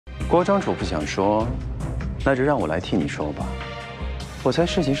国庄主不想说，那就让我来替你说吧。我猜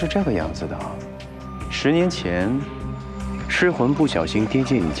事情是这个样子的：10年前，尸魂不小心跌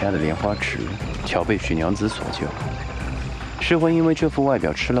进你家的莲花池，巧被许娘子所救。尸魂因为这副外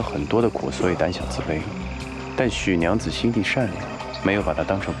表吃了很多的苦，所以胆小自卑。但许娘子心地善良，没有把他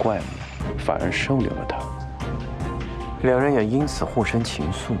当成怪物，反而收留了他。两人也因此互生情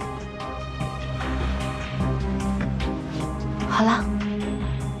愫。好了，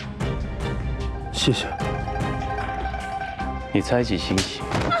谢谢。你猜忌心喜，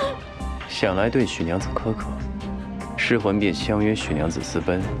想来对许娘子苛刻，尸魂便相约许娘子私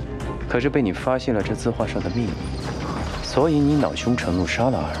奔。可是被你发现了这字画上的秘密，所以你恼羞成怒，杀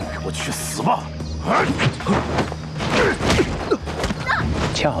了二人。给我去死吧！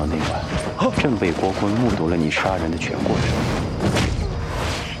恰好那晚，正被国坤目睹了你杀人的全过程。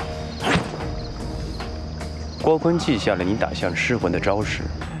国坤记下了你打向尸魂的招式，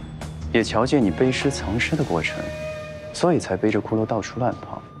也瞧见你背尸藏尸的过程，所以才背着骷髅到处乱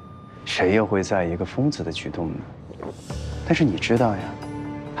跑。谁又会在意一个疯子的举动呢？但是你知道呀，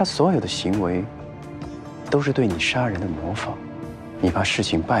他所有的行为都是对你杀人的模仿。你怕事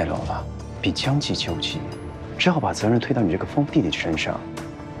情败露了，便将计就计，只好把责任推到你这个疯弟弟身上。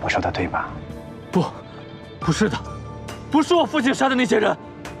我说的对吧？不是的，不是我父亲杀的那些人，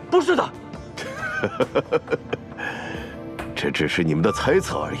不是的。这只是你们的猜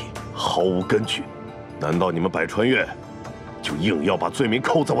测而已，毫无根据。难道你们百川院就硬要把罪名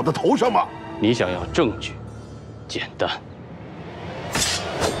扣在我的头上吗？你想要证据，简单。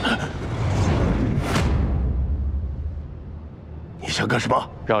你想干什么？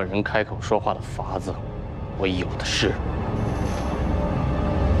让人开口说话的法子，我有的是。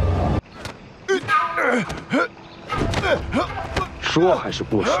说还是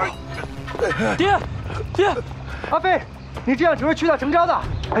不说？爹，阿飞，你这样只会屈打成招的。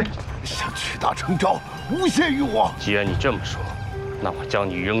想屈打成招，诬陷于我。既然你这么说，那我将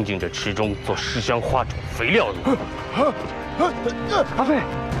你扔进这池中做尸香花种肥料如何？阿飞，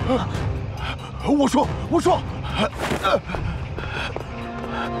我说，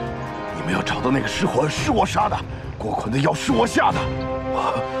你们要找到那个尸魂是我杀的，郭坤的药是我下的。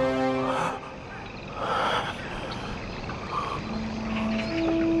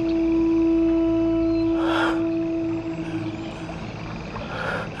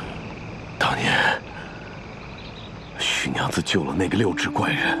当年许娘子救了那个6指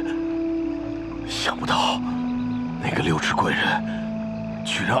怪人，想不到那个6指怪人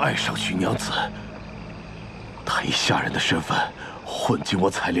居然爱上许娘子。他以下人的身份混进我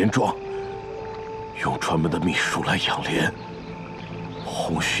采莲庄，用专门的秘术来养莲，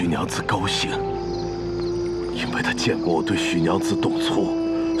哄许娘子高兴。因为他见过我对许娘子动粗，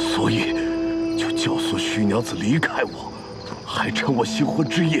所以就教唆许娘子离开我，还趁我新婚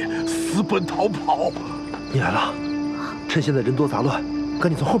之夜私奔逃跑。你来了，趁现在人多杂乱，赶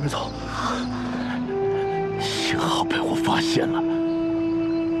紧从后面走。幸好被我发现了。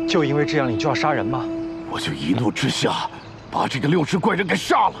就因为这样，你就要杀人吗？我就一怒之下把这个6指怪人给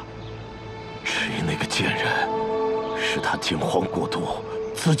杀了。至于那个贱人，是他惊慌过度，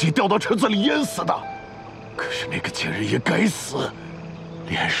自己掉到池子里淹死的。可是那个贱人也该死，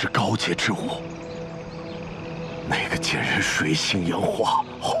莲是高阶之物。那个贱人水性杨花，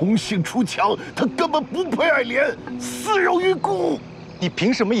红杏出墙，他根本不配爱莲，死有余辜。你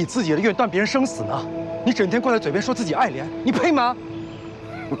凭什么以自己的愿断别人生死呢？你整天挂在嘴边说自己爱莲，你配吗？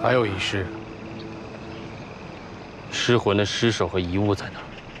还有一事，尸魂的尸首和遗物在哪儿？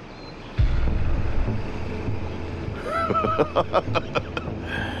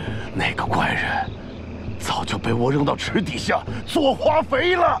那个怪人早就被我扔到池底下做化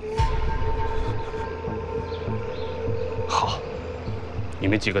肥了。好，你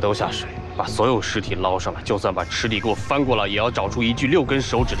们几个都下水，把所有尸体捞上来，就算把池底给我翻过来，也要找出一具6根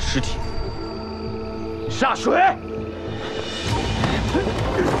手指的尸体。下水！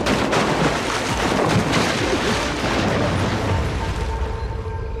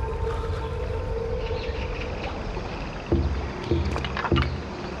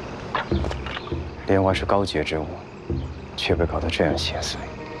莲花是高阶之物，却被搞得这样邪祟。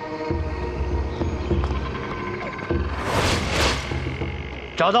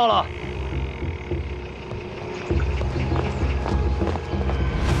找到了。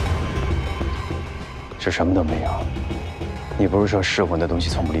是什么都没有。你不是说噬魂的东西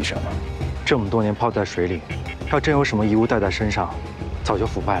从不离手吗？这么多年泡在水里，要真有什么遗物带在身上，早就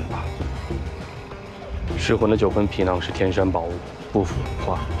腐败了吧？尸魂的9根皮囊是天山宝物，不腐不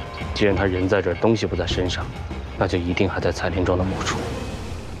化。既然他人在这儿，东西不在身上，那就一定还在采莲庄的某处。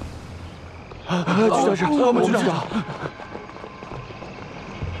局长，我们局长。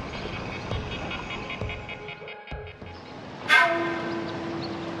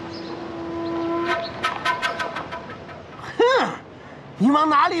你往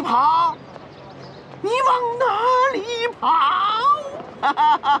哪里跑？你往哪里跑？哈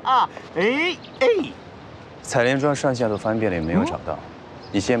哈哈哈！哎哎，采莲庄上下都翻遍了，也没有找到。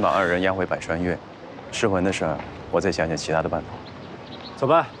你先把2人押回百川院，尸魂的事儿，我再想想其他的办法。走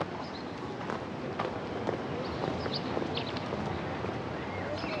吧。